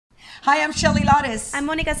Hi, I'm Shelly Lares. I'm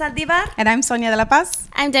Monica Saldivar. And I'm Sonja de la Paz.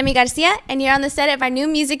 I'm Demmi Garcia, and you're on the set of our new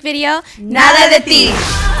music video, Nada de Ti.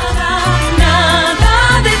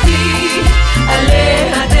 Nada de ti,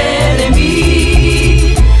 aléjate de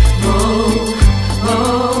mí.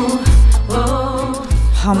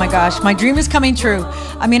 Oh my gosh, my dream is coming true.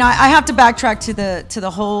 I mean, I have to backtrack to the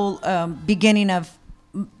whole beginning of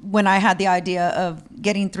when I had the idea of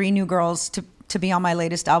getting 3 new girls to be on my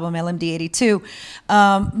latest album, LMD 82.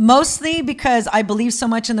 Mostly because I believe so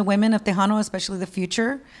much in the women of Tejano, especially the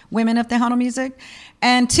future women of Tejano music.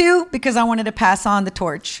 And 2, because I wanted to pass on the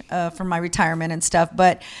torch for my retirement and stuff.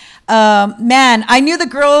 But man, I knew the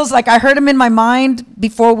girls, like I heard them in my mind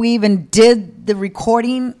before we even did the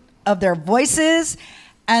recording of their voices.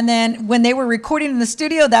 And then when they were recording in the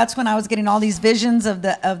studio, that's when I was getting all these visions of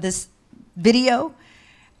this video.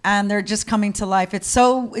 And they're just coming to life. It's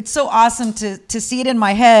so awesome to see it in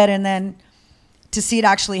my head, and then to see it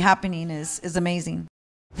actually happening is amazing.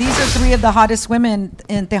 These are 3 of the hottest women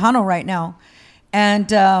in Tejano right now,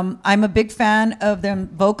 and I'm a big fan of them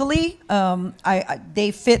vocally. They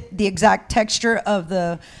fit the exact texture of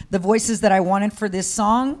the voices that I wanted for this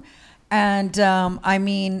song, and I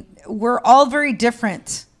mean, we're all very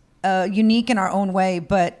different, unique in our own way,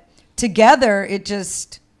 but together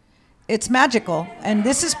it's magical. And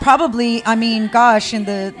this is probably, I mean, gosh, in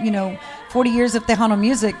the 40 years of Tejano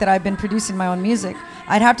music that I've been producing my own music,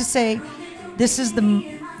 I'd have to say this is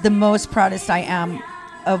the most proudest I am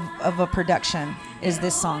of a production, is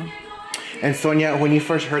this song. And Sonja, when you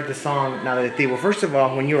first heard the song Nada de Ti, well, first of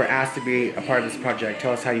all, when you were asked to be a part of this project,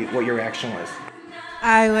 tell us what your reaction was.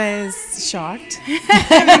 I was shocked. Today,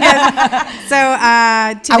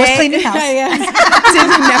 I was cleaning house.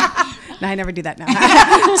 No, I never do that now.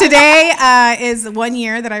 Today is 1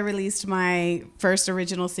 year that I released my first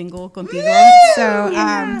original single, Contigo. Woo! So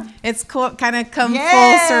it's kind of come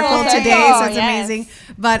full circle today, so it's amazing.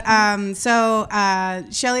 But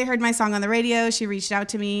Shelly heard my song on the radio. She reached out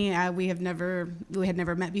to me. We had never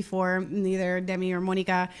met before, neither Demmi or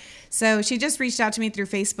Monica. So she just reached out to me through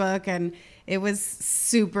Facebook, and it was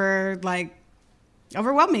super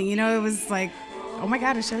overwhelming. It was like, oh my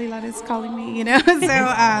God, is Shelly Lares calling me? So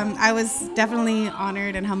I was definitely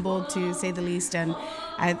honored and humbled, to say the least. And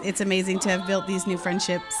it's amazing to have built these new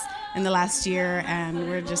friendships in the last year. And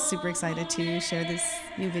we're just super excited to share this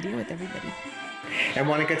new video with everybody. And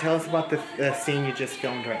Monica, tell us about the scene you just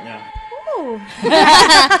filmed right now.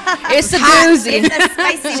 It's a doozy. It's a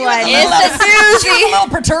spicy one. It's a doozy. A little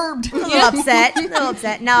perturbed. A little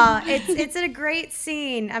upset. No, it's a great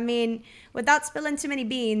scene. I mean, without spilling too many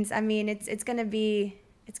beans, I mean, it's gonna be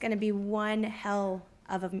one hell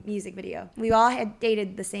of a music video. We all had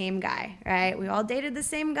dated the same guy, right? We all dated the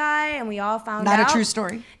same guy, and we all found out. Not a true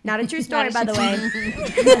story. Not a true story, by the way.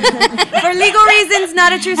 For legal reasons,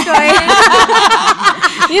 not a true story.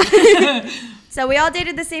 So we all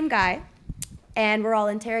dated the same guy, and we're all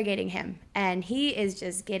interrogating him, and he is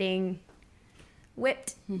just getting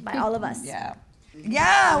whipped by all of us.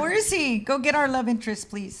 Yeah, where is he? Go get our love interest,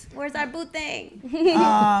 please. Where's our boo thing?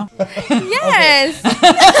 Yes.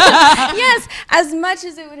 Yes, as much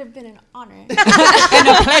as it would have been an honor. And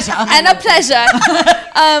a pleasure.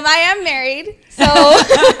 I am married, so,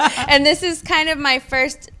 and this is kind of my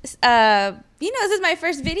first, this is my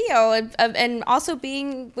first video, and also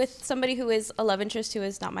being with somebody who is a love interest who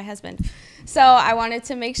is not my husband. So I wanted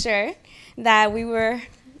to make sure that we were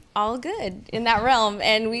all good in that realm,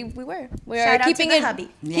 and we were. Shout out to the hubby.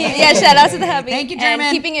 Yeah, shout out to the hubby. Thank you, German.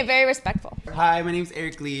 And keeping it very respectful. Hi, my name's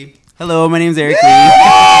Eric Lee. Hello, my name's Eric Lee.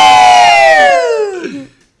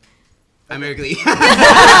 I'm Eric Lee.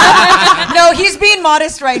 No, he's being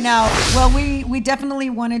modest right now. Well, we definitely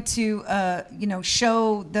wanted to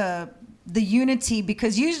show the unity,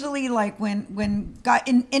 because usually, like when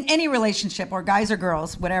in any relationship, or guys or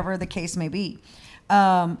girls, whatever the case may be,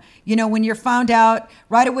 when you're found out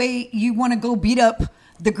right away, you want to go beat up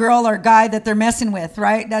the girl or guy that they're messing with,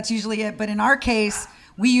 right? That's usually it. But in our case,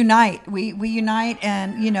 we unite. We unite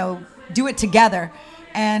and, do it together.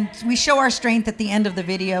 And we show our strength at the end of the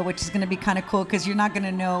video, which is going to be kind of cool, because you're not going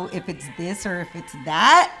to know if it's this or if it's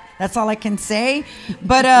that. That's all I can say.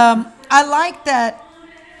 But I like that.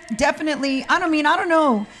 Definitely. I don't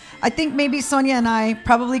know. I think maybe Sonja and I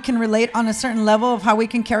probably can relate on a certain level of how we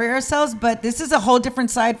can carry ourselves, but this is a whole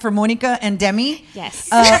different side for Monica and Demmi. Yes.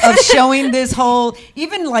 Of showing this whole,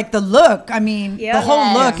 even like the look. I mean, the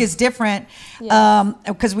whole look is different,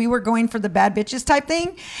 because we were going for the bad bitches type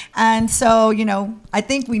thing, and so I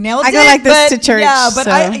think we nailed it. I go like this to church. Yeah, but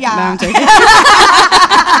so, no, I'm joking.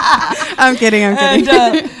 I'm kidding.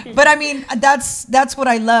 But I mean, that's what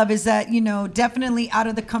I love, is that definitely out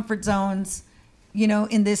of the comfort zones. you know,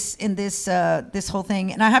 in this this whole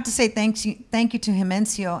thing. And I have to say thank you to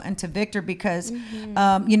Himencio and to Victor, because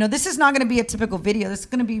you know, this is not going to be a typical video. This is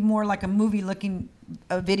going to be more like a movie looking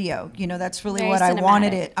video. You know, that's really Very what cinematic. I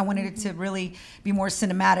wanted it. I wanted it to really be more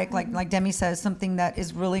cinematic, like Demmi says, something that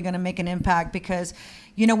is really going to make an impact, because,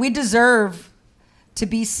 you know, we deserve to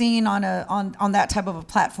be seen on that type of a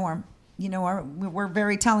platform. You know, we're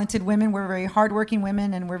very talented women, we're very hardworking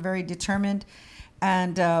women, and we're very determined.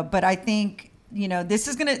 And but I think, you know, this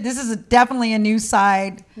is definitely a new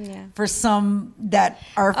side for some that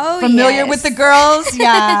are familiar with the girls.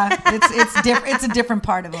 Yeah, it's different. It's a different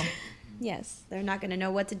part of them. Yes. They're not gonna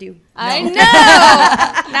know what to do. I know.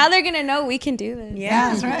 Now they're gonna know we can do this.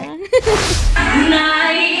 Yeah, that's right. No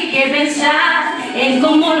hay que pensar en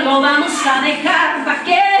cómo lo vamos a dejar pa'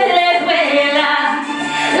 que le duela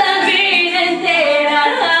la vida entera.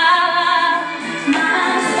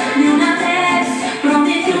 Más de una vez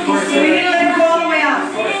prometió que se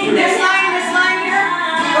This line here.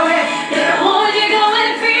 Go ahead. Pero llegó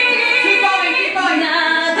el fin. Keep going.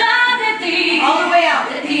 Nada de ti. All the way out.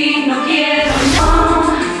 De ti no quiero.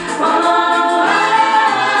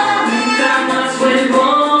 Nunca más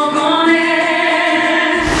vuelvo con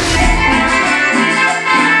él.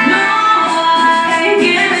 No hay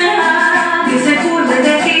quien que se acuerde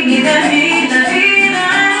de ti ni de mí. La vida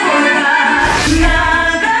es corta.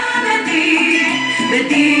 Nada de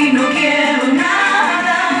ti no quiero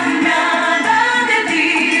nada.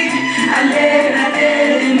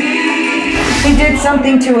 He did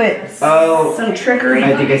something to it. Oh, Some trickery.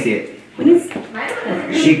 I think I see it.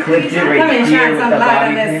 She clipped it right Let me here shine with some the light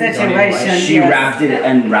on bobby this pin. situation, She yes. wrapped it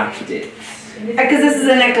and wrapped it. Because this is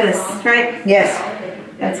a necklace, right? Yes.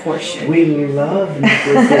 That's horseshit. We love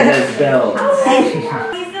necklaces as belts.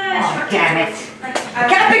 Damn it. I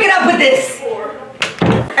can't pick it up with this.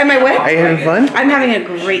 Am I what? Are you having fun? I'm having a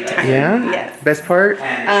great time. Yeah? Yes. Best part?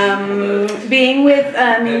 Being with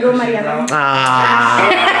Mingo Mariano.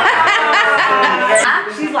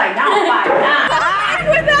 She's like, now I'm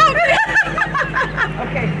without me.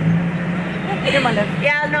 Okay. Come on, love.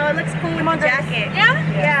 Yeah, no, it looks cool with the jacket.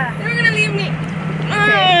 Yeah? Yeah. They're gonna leave me.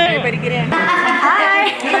 Okay, everybody get in.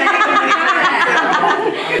 Hi.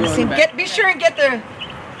 Be sure and get the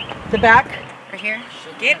back right here.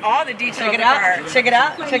 Get all the details. Check it out. Check it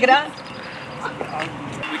out. Check it out.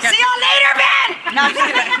 See y'all later, man. No, I'm just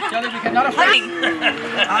kidding.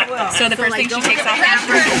 I will. So the first thing she takes off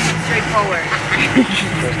after, straight forward.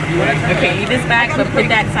 Okay, you this back, but put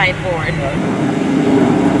that side forward.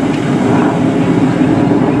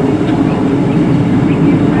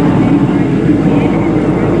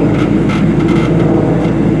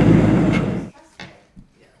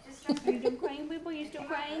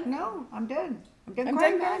 No, I'm good. I'm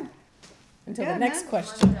good. Until the next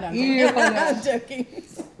question. No, Yeah. joking.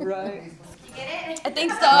 Right. I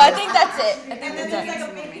think so. I think that's it. I think that's it. I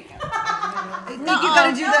think you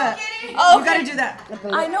gotta do that. Oh, You gotta do that.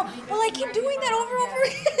 I know. Well, I keep doing that over and over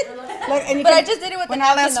again. Like, and you But can, I just did it with when the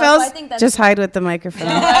all napkin, else though, so I fails, think that's just hide with the microphone.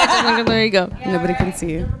 there you go. Nobody can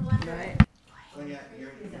see you.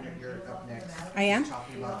 I am?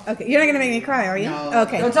 Okay, you're not gonna make me cry, are you? No.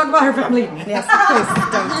 Okay. Don't talk about her family. Yes, please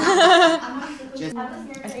don't.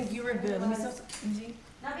 I think you were good. Let me see.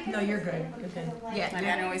 No, you're good. You're good. Yeah. My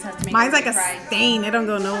dad always has to make Mine's like a stain. It don't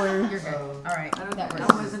go nowhere. You're good. All right. I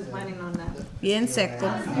wasn't planning on that. Bien seco.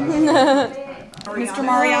 Mr.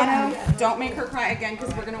 Mariano, don't make her cry again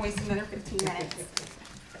because we're gonna waste another 15 minutes.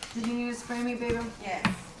 Did you need to spray me, baby? Yes.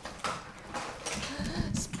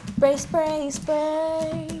 Spray, spray,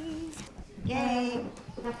 spray. Yay.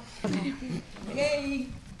 Yay.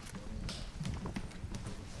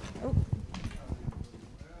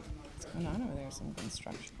 What's going on over there? Some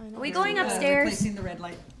construction. Are we going upstairs? Replacing the red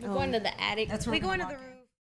light. We're going to the attic. That's where We we're going to walking. the room.